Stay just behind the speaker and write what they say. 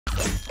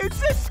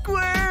It's a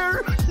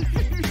square!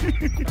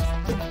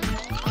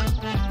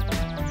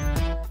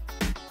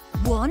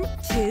 1,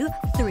 2,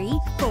 3,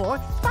 4,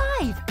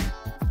 5.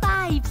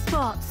 5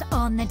 spots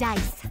on the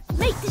dice.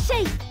 Make the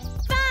shape.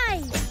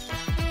 5.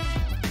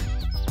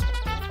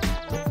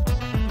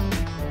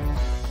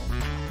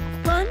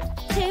 1,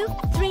 2,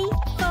 3,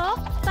 4,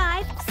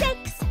 5,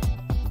 6.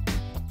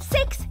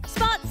 6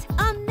 spots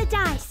on the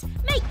dice.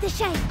 Make the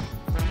shape.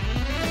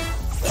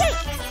 6.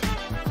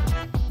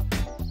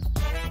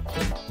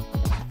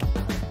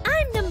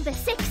 I'm number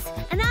 6,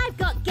 and I've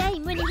got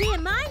game. When you hear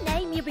my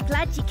name, you'll be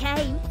glad you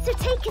came. So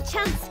take a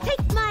chance,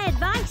 take my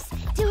advice.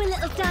 Do a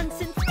little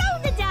dance and throw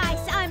the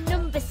dice. I'm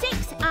number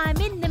 6, I'm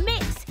in the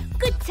mix.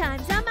 Good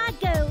times are my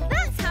goal,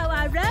 that's how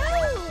I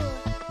roll.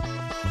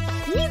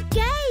 New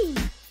game.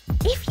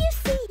 If you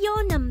see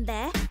your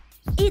number,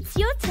 it's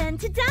your turn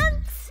to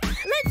dance.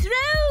 Let's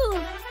roll.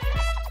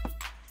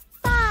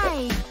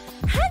 5.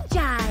 Hand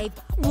jive.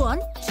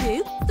 1,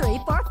 2, 3,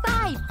 4,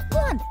 5.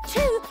 1,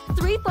 2,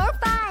 3, 4,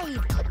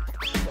 5.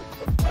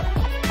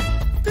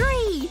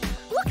 3.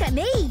 Look at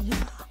me.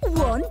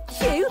 1,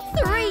 2,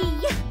 3.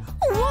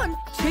 1,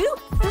 2,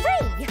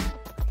 3.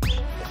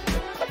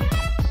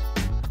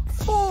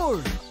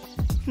 4.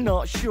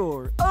 Not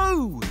sure.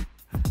 Oh!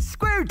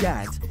 Square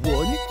dance.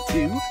 1,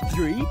 2,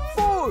 3,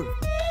 4.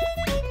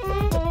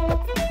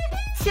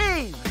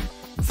 2.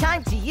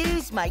 Time to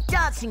use my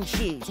dancing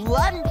shoes. 1,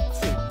 2,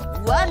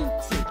 1,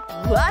 2,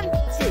 1,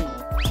 2.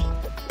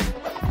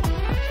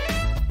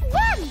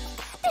 1.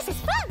 This is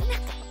fun.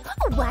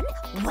 1,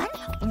 1,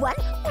 1,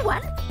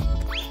 1.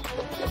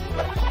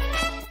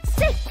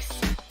 6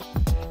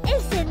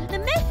 is in the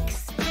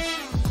mix.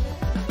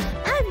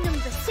 I'm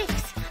number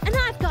 6, and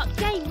I've got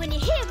game. When you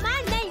hear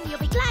my name, you'll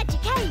be glad you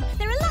came.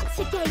 There are lots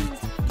of games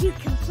you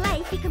can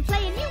play. You can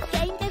play a new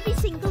game every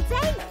single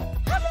day.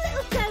 Have a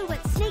little go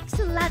at snakes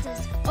and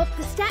ladders, up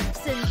the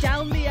steps and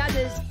down the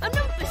adders. I'm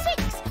number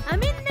 6,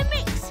 I'm in the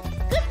mix.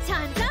 Good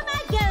times are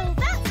my goal,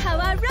 that's how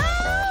I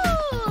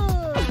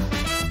roll.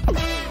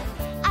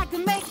 I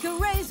can make a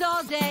raise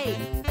all day.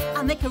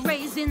 I'll make a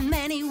raise in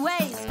many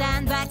ways.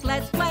 Stand back,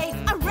 let's play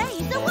a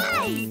raise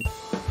away.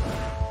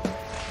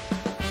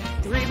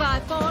 3 by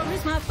 4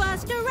 is my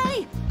first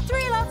array.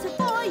 3 lots of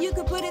 4, you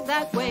could put it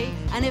that way.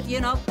 And if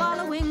you're not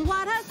following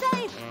what I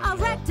say, I'll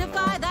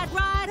rectify that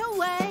right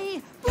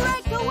away.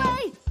 Break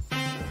away.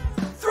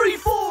 3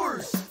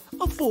 4s.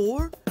 A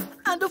 4,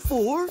 and a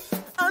 4,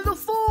 and a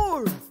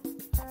 4.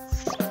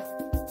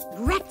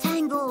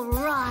 Rectangle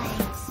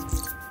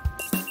rise.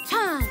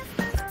 Turn.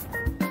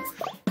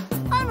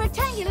 I'm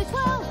rectangular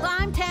 12,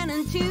 I'm 10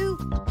 and 2.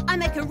 I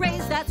make a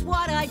raise, that's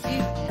what I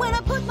do. When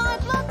I put my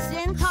blocks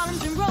in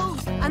columns and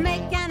rows, I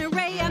make an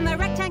array and my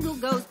rectangle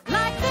goes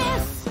like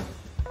this.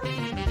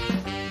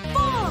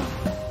 4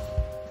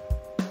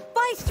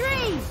 by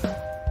 3.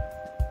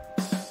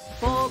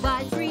 4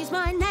 by 3's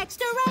my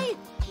next array.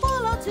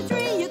 4 lots of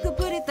 3, you could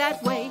put it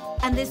that way.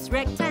 And this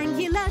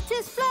rectangular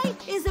display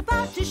is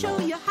about to show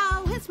you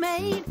how it's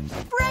made.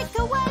 Break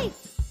away.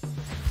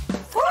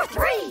 4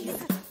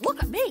 3s.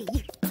 Look at me.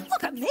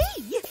 Look at me.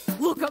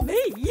 Look at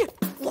me.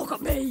 Look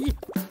at me.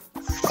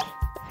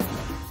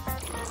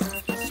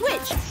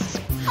 Switch.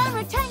 I'm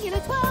rectangular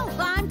 12,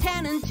 I'm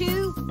 10 and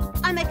 2.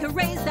 I make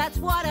arrays, that's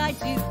what I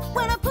do.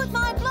 When I put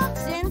my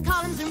blocks in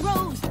columns and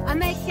rows, I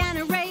make an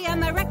array and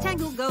my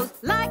rectangle goes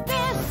like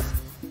this.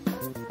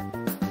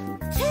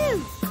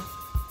 2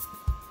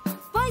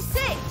 by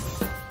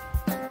 6.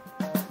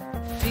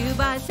 2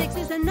 by 6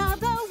 is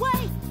another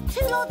way.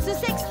 2 lots of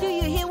 6, do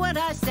you hear what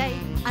I say?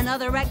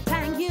 Another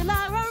rectangular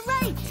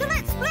array. So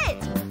let's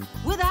split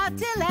without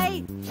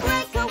delay.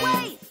 Break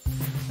away.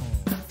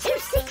 2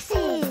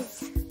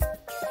 6s.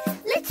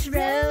 Let's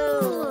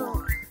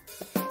roll.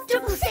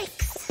 Double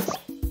 6.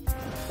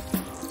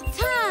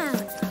 Turn.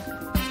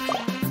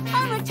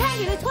 I'm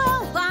rectangular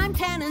 12, I'm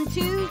 10 and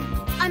 2.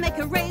 I make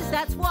arrays,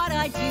 that's what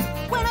I do.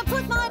 When I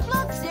put my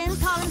blocks in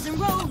columns and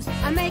rows,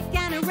 I make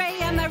an array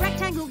and my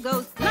rectangle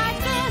goes like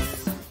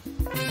this.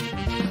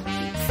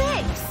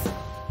 6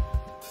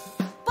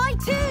 by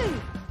 2.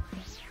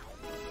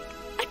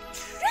 A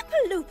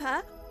triple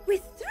looper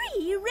with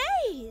 3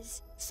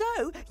 rays.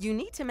 So, you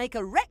need to make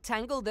a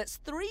rectangle that's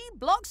 3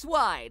 blocks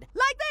wide,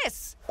 like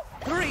this.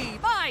 3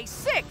 by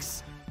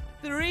 6.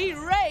 3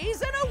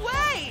 rays and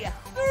away.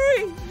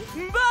 3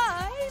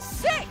 by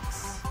 6.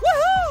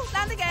 Woohoo!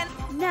 Land again.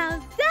 Now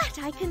that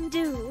I can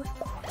do.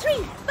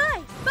 3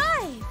 by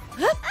 5.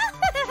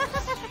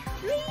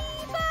 3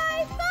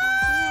 by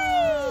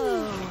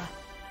 5.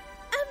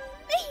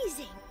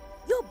 Amazing.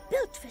 You're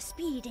built for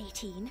speed,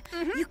 18.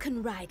 You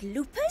can ride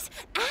loopers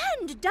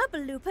and double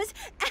loopers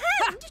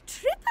and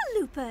triple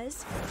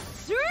loopers.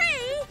 3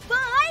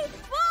 by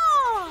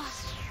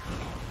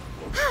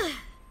 4.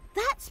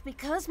 That's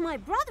because my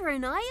brother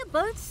and I are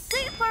both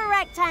super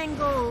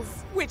rectangles.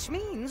 Which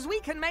means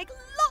we can make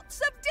lots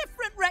of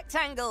different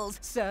rectangles.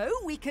 So,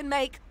 we can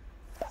make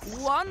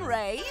 1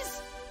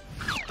 raise.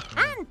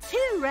 And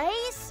 2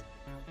 rays.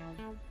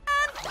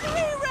 And 3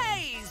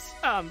 rays.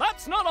 And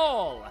that's not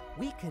all.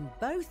 We can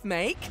both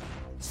make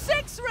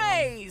 6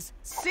 rays!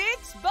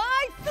 6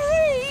 by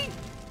 3!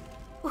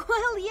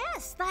 Well,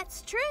 yes,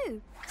 that's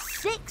true.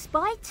 6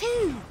 by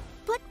 2.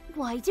 But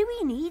why do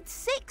we need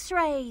 6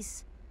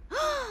 rays?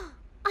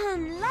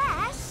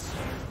 Unless...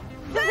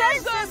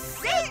 There's a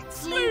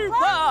 6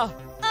 looper!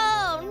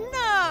 Oh,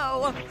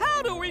 no!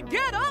 How do we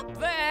get up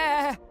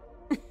there?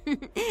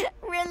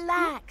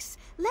 Relax.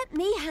 Let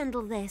me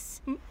handle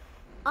this.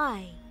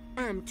 I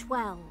am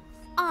 12.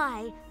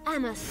 I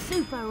am a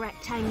super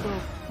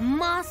rectangle,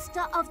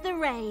 master of the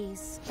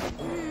rays.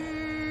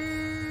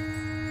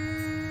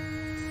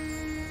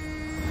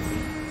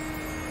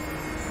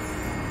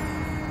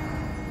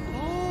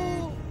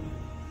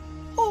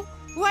 Oh,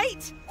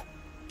 wait!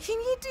 Can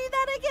you do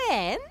that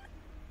again?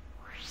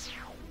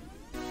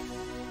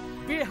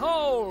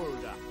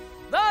 Behold,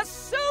 the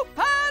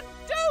Super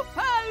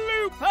Duper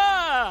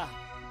Looper!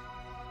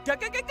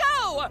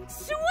 Go!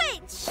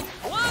 Switch!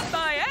 1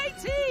 by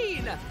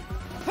 18!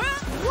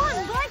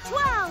 1 by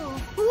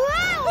 12!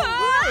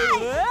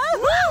 Whoa!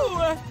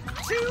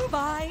 2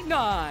 by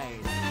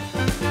 9!